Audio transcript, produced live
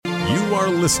You are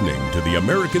listening to the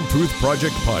American Truth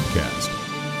Project podcast.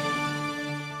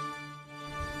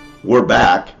 We're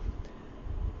back.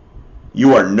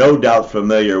 You are no doubt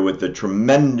familiar with the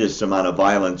tremendous amount of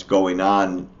violence going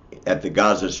on at the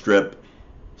Gaza Strip,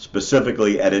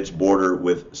 specifically at its border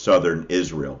with southern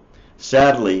Israel.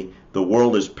 Sadly, the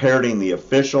world is parroting the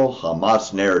official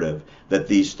Hamas narrative that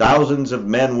these thousands of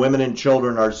men, women, and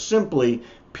children are simply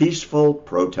peaceful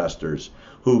protesters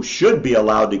who should be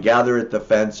allowed to gather at the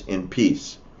fence in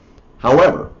peace.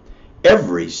 However,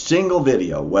 every single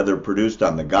video, whether produced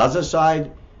on the Gaza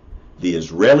side, the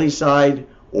Israeli side,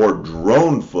 or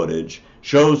drone footage,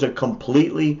 shows a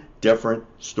completely different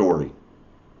story.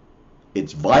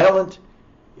 It's violent,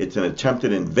 it's an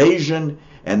attempted invasion,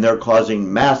 and they're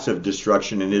causing massive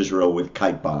destruction in Israel with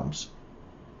kite bombs.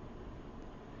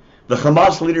 The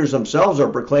Hamas leaders themselves are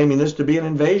proclaiming this to be an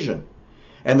invasion,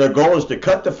 and their goal is to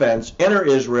cut the fence, enter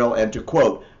Israel, and to,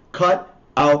 quote, cut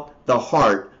out the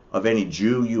heart of any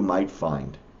Jew you might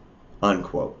find,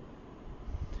 unquote.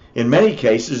 In many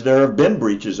cases, there have been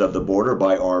breaches of the border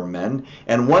by armed men,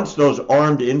 and once those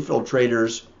armed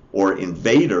infiltrators or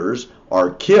invaders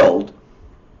are killed,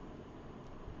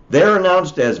 they're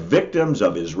announced as victims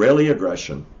of Israeli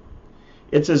aggression.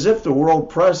 It's as if the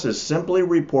world press is simply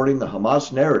reporting the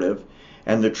Hamas narrative,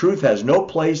 and the truth has no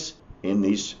place in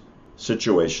these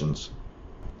situations.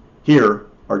 Here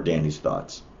are Danny's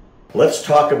thoughts. Let's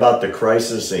talk about the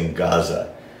crisis in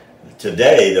Gaza.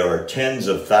 Today, there are tens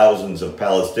of thousands of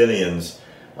Palestinians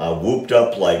whooped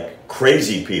up like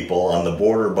crazy people on the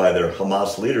border by their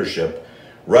Hamas leadership,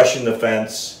 rushing the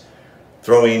fence,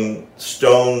 throwing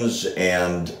stones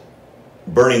and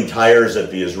burning tires at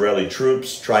the Israeli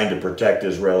troops, trying to protect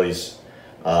Israelis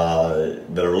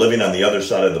that are living on the other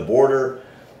side of the border,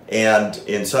 and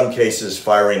in some cases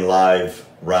firing live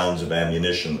rounds of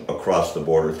ammunition across the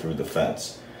border through the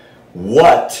fence.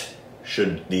 What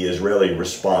should the Israeli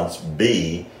response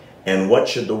be, and what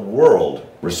should the world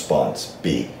response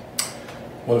be?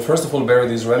 Well, first of all, Barry,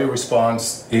 the Israeli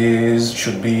response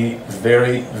should be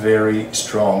very, very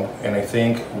strong. And I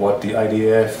think what the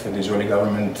IDF and the Israeli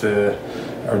government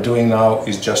are doing now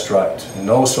is just right.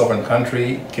 No sovereign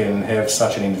country can have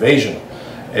such an invasion,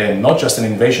 and not just an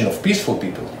invasion of peaceful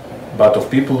people, but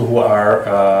of people who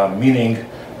are meaning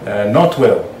not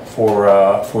well for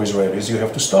Israelis. You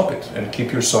have to stop it and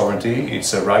keep your sovereignty.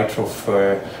 It's a right of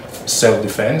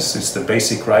self-defense. It's the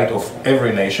basic right of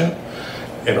every nation.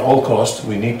 At all costs,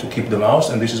 we need to keep them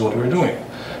out, and this is what we're doing.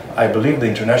 I believe the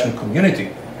international community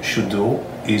should do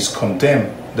is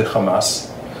condemn the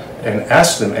Hamas and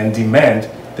ask them and demand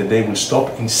that they will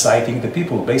stop inciting the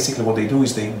people. Basically what they do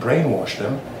is they brainwash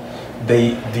them.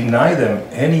 They deny them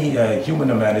any human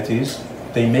amenities.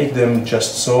 They make them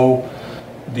just so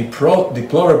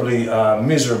deplorably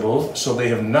miserable, so they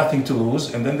have nothing to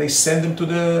lose, and then they send them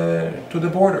to the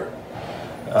border.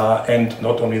 And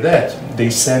not only that, they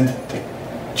send the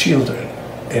children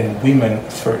and women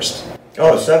first.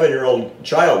 Oh, a 7-year-old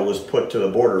child was put to the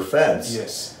border fence.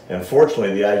 Yes. And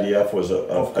fortunately, the IDF was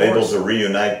able to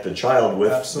reunite the child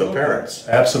with the parents.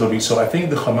 Absolutely. So I think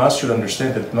the Hamas should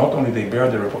understand that not only they bear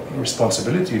the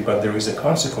responsibility, but there is a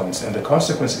consequence. And the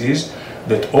consequence is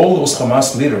that all those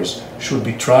Hamas leaders should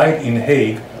be tried in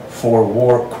Hague for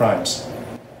war crimes.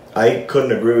 I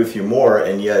couldn't agree with you more,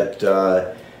 and yet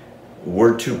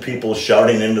we're two people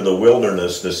shouting into the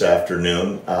wilderness this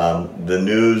afternoon. The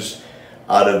news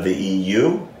out of the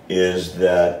EU is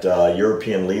that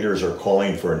European leaders are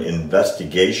calling for an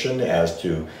investigation as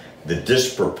to the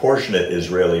disproportionate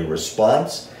Israeli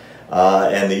response,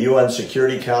 and the UN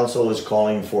Security Council is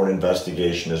calling for an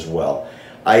investigation as well.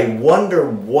 I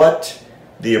wonder what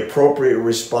the appropriate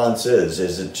response is.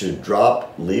 Is it to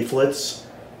drop leaflets,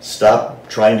 stop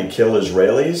trying to kill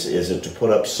Israelis? Is it to put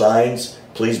up signs,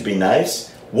 please be nice?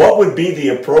 What would be the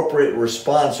appropriate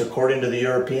response according to the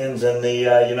Europeans and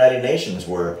the United Nations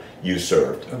where you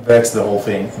served? That's the whole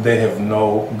thing. They have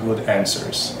no good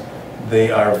answers. They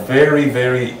are very,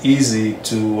 very easy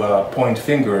to point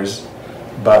fingers,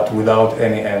 but without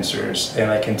any answers. And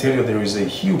I can tell you there is a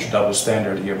huge double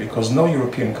standard here, because no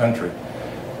European country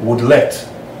would let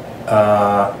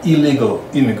illegal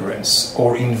immigrants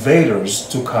or invaders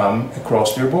to come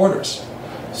across their borders.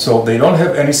 So they don't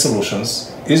have any solutions.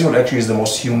 Israel actually is the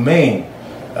most humane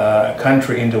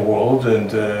country in the world,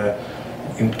 and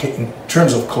in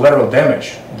terms of collateral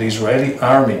damage, the Israeli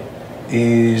army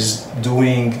is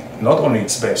doing not only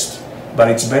its best, but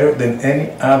it's better than any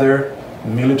other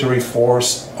military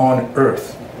force on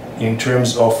earth in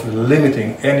terms of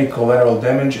limiting any collateral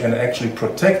damage and actually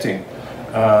protecting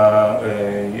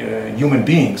human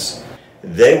beings.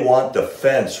 They want the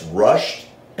fence rushed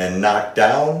and knocked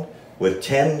down. with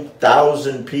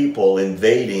 10,000 people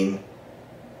invading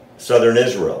southern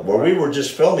Israel, where we were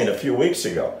just filming a few weeks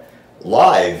ago,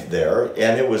 live there,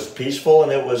 and it was peaceful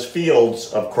and it was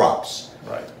fields of crops.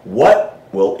 Right. What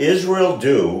will Israel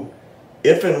do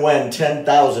if and when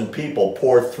 10,000 people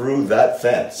pour through that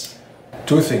fence?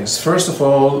 Two things. First of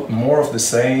all, more of the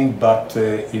same, but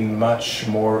in much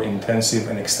more intensive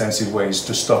and extensive ways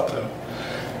to stop them.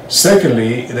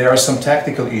 Secondly, there are some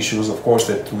tactical issues, of course,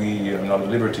 that we are not at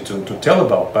liberty to tell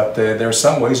about, but there are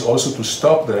some ways also to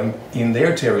stop them in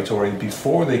their territory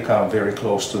before they come very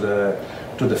close to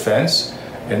the fence.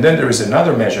 And then there is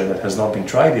another measure that has not been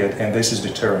tried yet, and this is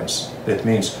deterrence. That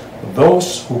means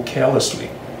those who carelessly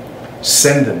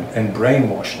send them and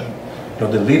brainwash them,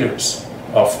 the leaders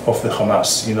of the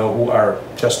Hamas, who are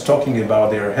just talking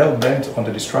about they're hell-bent on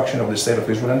the destruction of the state of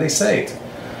Israel, and they say it.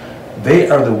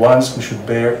 They are the ones who should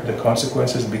bear the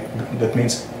consequences. That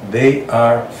means they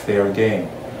are fair game.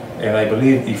 And I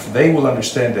believe if they will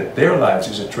understand that their lives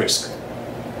is at risk,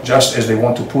 just as they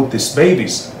want to put these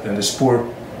babies and these poor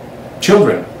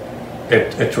children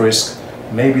at risk,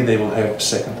 maybe they will have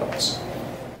second thoughts.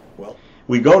 Well,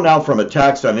 we go now from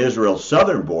attacks on Israel's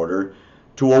southern border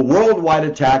to a worldwide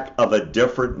attack of a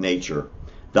different nature.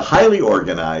 The highly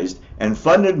organized and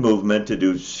funded movement to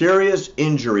do serious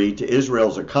injury to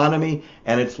Israel's economy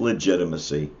and its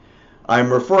legitimacy.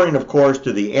 I'm referring, of course,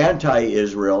 to the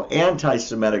anti-Israel,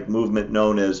 anti-Semitic movement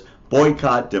known as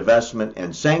Boycott, Divestment,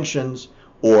 and Sanctions,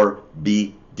 or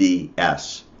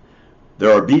BDS.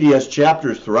 There are BDS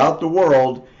chapters throughout the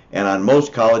world and on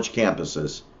most college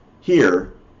campuses.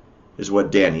 Here is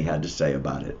what Danny had to say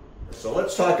about it. So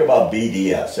let's talk about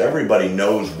BDS. Everybody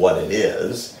knows what it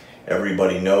is.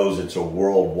 Everybody knows it's a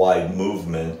worldwide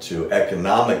movement to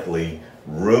economically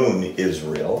ruin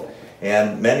Israel.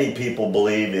 And many people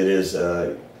believe it is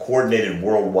a coordinated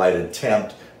worldwide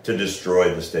attempt to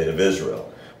destroy the state of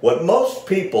Israel. What most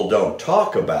people don't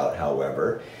talk about,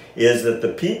 however, is that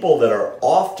the people that are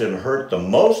often hurt the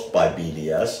most by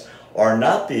BDS are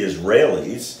not the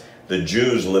Israelis, the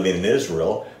Jews living in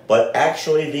Israel, but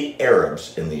actually the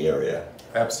Arabs in the area.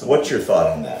 Absolutely. What's your thought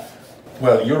on that?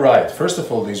 Well, you're right. First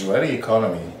of all, the Israeli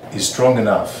economy is strong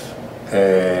enough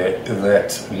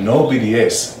that no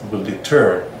BDS will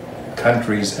deter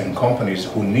countries and companies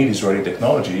who need Israeli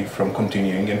technology from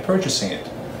continuing and purchasing it.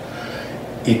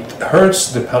 It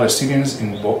hurts the Palestinians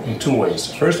in two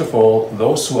ways. First of all,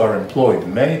 those who are employed.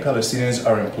 Many Palestinians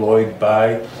are employed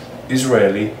by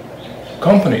Israeli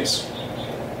companies.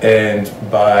 And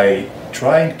by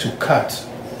trying to cut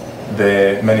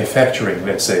the manufacturing,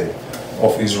 let's say,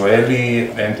 of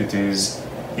Israeli entities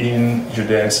in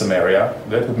Judea and Samaria,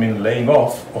 that would mean laying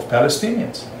off of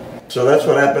Palestinians. So that's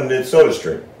what happened at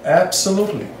SodaStream.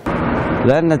 Absolutely.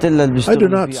 I do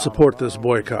not support this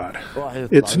boycott.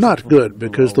 It's not good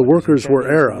because the workers were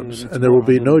Arabs and there will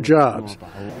be no jobs.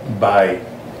 By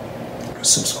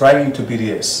subscribing to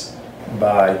BDS,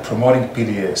 by promoting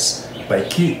BDS, by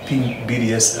keeping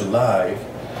BDS alive,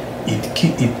 it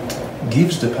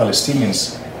gives the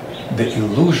Palestinians the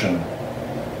illusion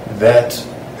that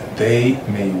they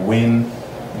may win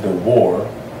the war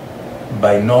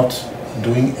by not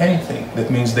doing anything. That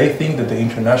means they think that the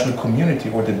international community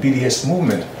or the BDS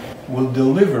movement will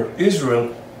deliver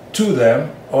Israel to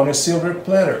them on a silver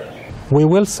platter. We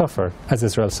will suffer as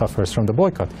Israel suffers from the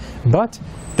boycott, but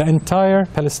the entire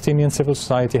Palestinian civil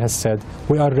society has said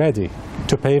we are ready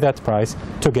to pay that price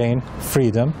to gain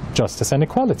freedom, justice and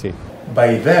equality.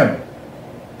 By them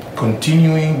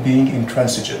continuing being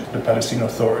intransigent, the Palestinian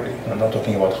Authority, I'm not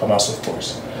talking about Hamas of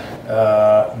course,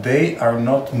 they are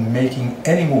not making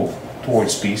any move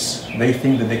towards peace. They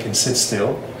think that they can sit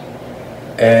still,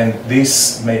 and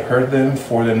this may hurt them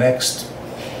for the next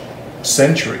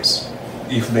centuries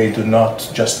if they do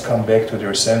not just come back to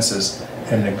their senses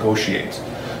and negotiate.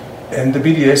 And the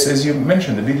BDS, as you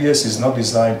mentioned, the BDS is not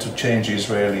designed to change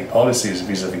Israeli policies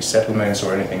vis-a-vis settlements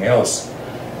or anything else.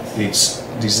 It's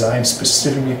designed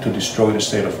specifically to destroy the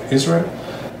state of Israel,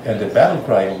 and the battle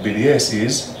cry of BDS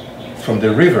is, from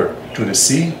the river to the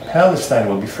sea, Palestine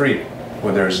will be free,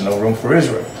 where there is no room for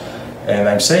Israel. And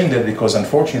I'm saying that because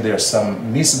unfortunately there are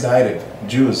some misguided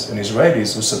Jews and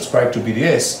Israelis who subscribe to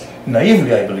BDS,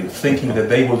 naively I believe, thinking that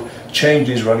they will change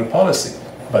the Israeli policy.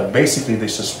 But basically they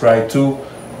subscribe to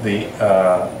the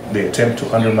attempt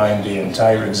to undermine the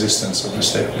entire existence of the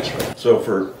state of Israel. So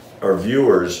for our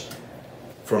viewers,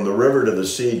 from the river to the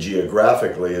sea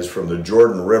geographically is from the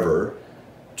Jordan River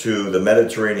to the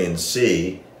Mediterranean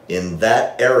Sea. In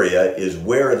that area is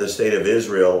where the state of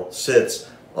Israel sits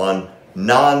on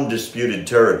non-disputed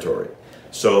territory.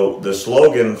 So the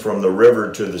slogan from the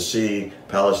river to the sea,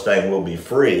 Palestine will be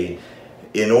free,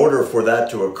 in order for that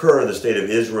to occur, the state of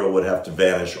Israel would have to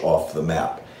vanish off the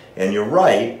map. And you're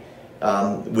right,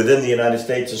 within the United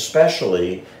States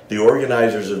especially, the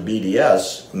organizers of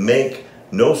BDS make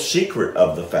no secret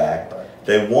of the fact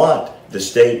they want the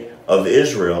state of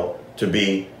Israel to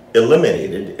be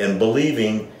eliminated, and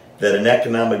believing that an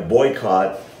economic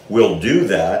boycott will do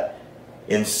that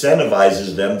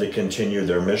incentivizes them to continue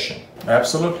their mission.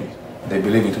 Absolutely. They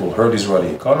believe it will hurt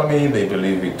Israeli economy, they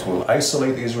believe it will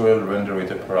isolate Israel, render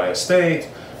it a pariah state.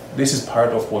 This is part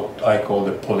of what I call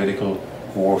the political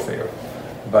warfare.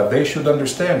 But they should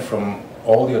understand from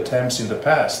all the attempts in the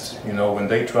past, when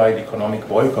they tried economic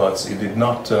boycotts, it did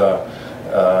not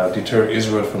deter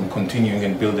Israel from continuing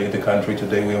and building the country.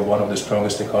 Today we have one of the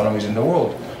strongest economies in the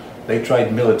world. They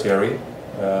tried military,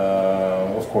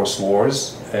 of course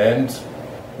wars, and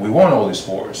we won all these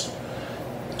wars.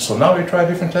 So now they try a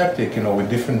different tactic, with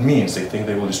different means. They think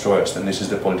they will destroy us, and this is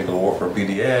the political warfare,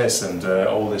 BDS and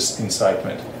all this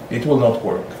incitement. It will not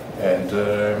work. And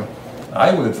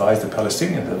I would advise the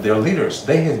Palestinians that their leaders,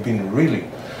 they have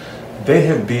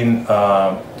been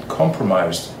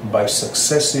compromised by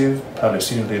successive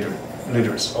Palestinian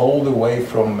leaders, all the way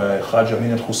from Haj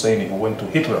Amin al-Husseini, who went to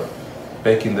Hitler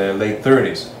back in the late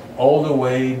 30s, all the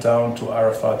way down to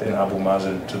Arafat and Abu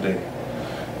Mazen today.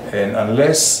 And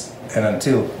unless and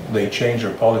until they change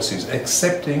their policies,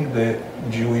 accepting the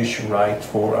Jewish right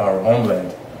for our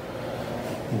homeland,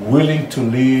 willing to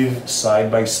live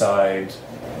side by side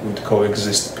with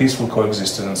peaceful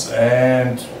coexistence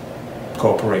and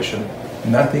cooperation,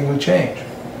 nothing will change.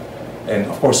 And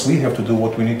of course we have to do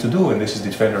what we need to do, and this is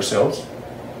defend ourselves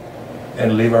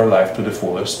and live our life to the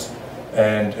fullest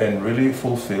and really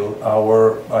fulfill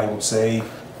our, I would say,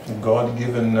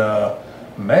 God-given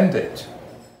mandate.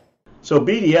 So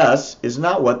BDS is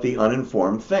not what the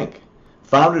uninformed think.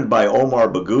 Founded by Omar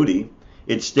Baghouti,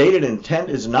 its stated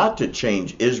intent is not to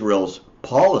change Israel's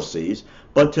policies,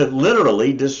 but to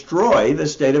literally destroy the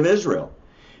state of Israel.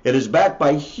 It is backed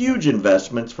by huge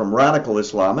investments from radical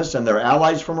Islamists and their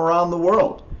allies from around the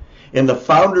world. In the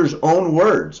founders' own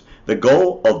words, the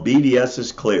goal of BDS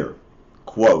is clear.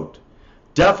 Quote,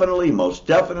 "Definitely, most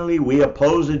definitely, we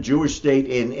oppose a Jewish state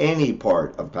in any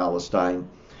part of Palestine.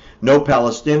 No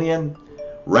Palestinian,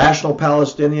 rational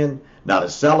Palestinian, not a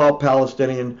sellout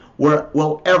Palestinian,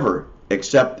 will ever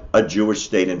accept a Jewish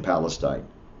state in Palestine."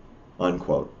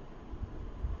 Unquote.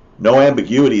 No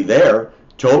ambiguity there.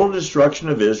 Total destruction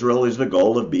of Israel is the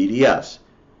goal of BDS.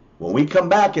 When we come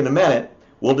back in a minute,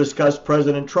 we'll discuss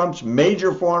President Trump's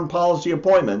major foreign policy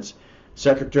appointments,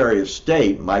 Secretary of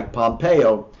State Mike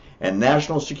Pompeo, and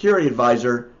National Security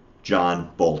Advisor John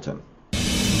Bolton.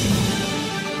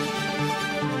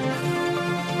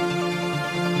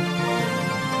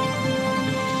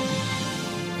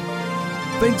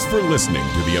 Thanks for listening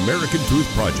to the American Truth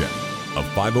Project, a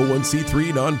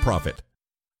 501c3 nonprofit.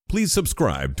 Please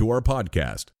subscribe to our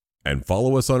podcast and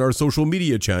follow us on our social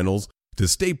media channels to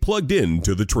stay plugged in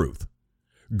to the truth.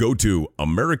 Go to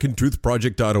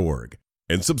americantruthproject.org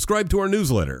and subscribe to our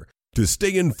newsletter to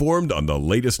stay informed on the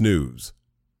latest news.